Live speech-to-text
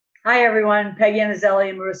Hi, everyone. Peggy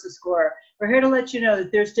Annazelli and Marissa Score. We're here to let you know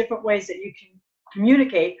that there's different ways that you can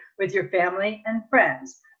communicate with your family and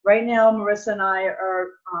friends. Right now, Marissa and I are,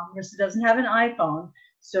 Marissa doesn't have an iPhone,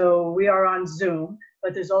 so we are on Zoom,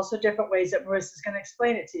 but there's also different ways that Marissa's going to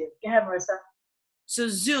explain it to you. Go ahead, Marissa. So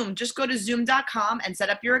Zoom, just go to zoom.com and set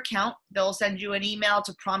up your account. They'll send you an email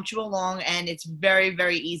to prompt you along, and it's very,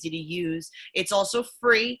 very easy to use. It's also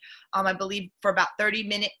free, I believe, for about 30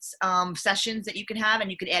 minutes sessions that you can have, and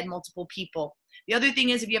you can add multiple people. The other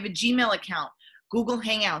thing is if you have a Gmail account, Google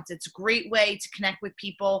Hangouts. It's a great way to connect with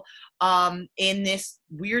people in this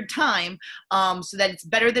weird time, so that it's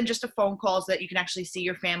better than just a phone call, so that you can actually see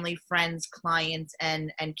your family, friends, clients,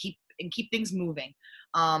 and keep things moving.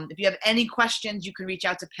 If you have any questions, you can reach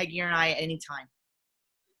out to Peggy or I at any time.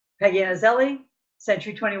 Peggy Annazelli,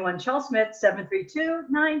 Century 21 Charles Smith,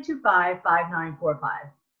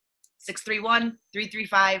 732-925-5945.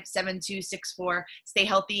 631-335-7264. Stay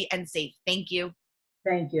healthy and safe. Thank you.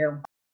 Thank you.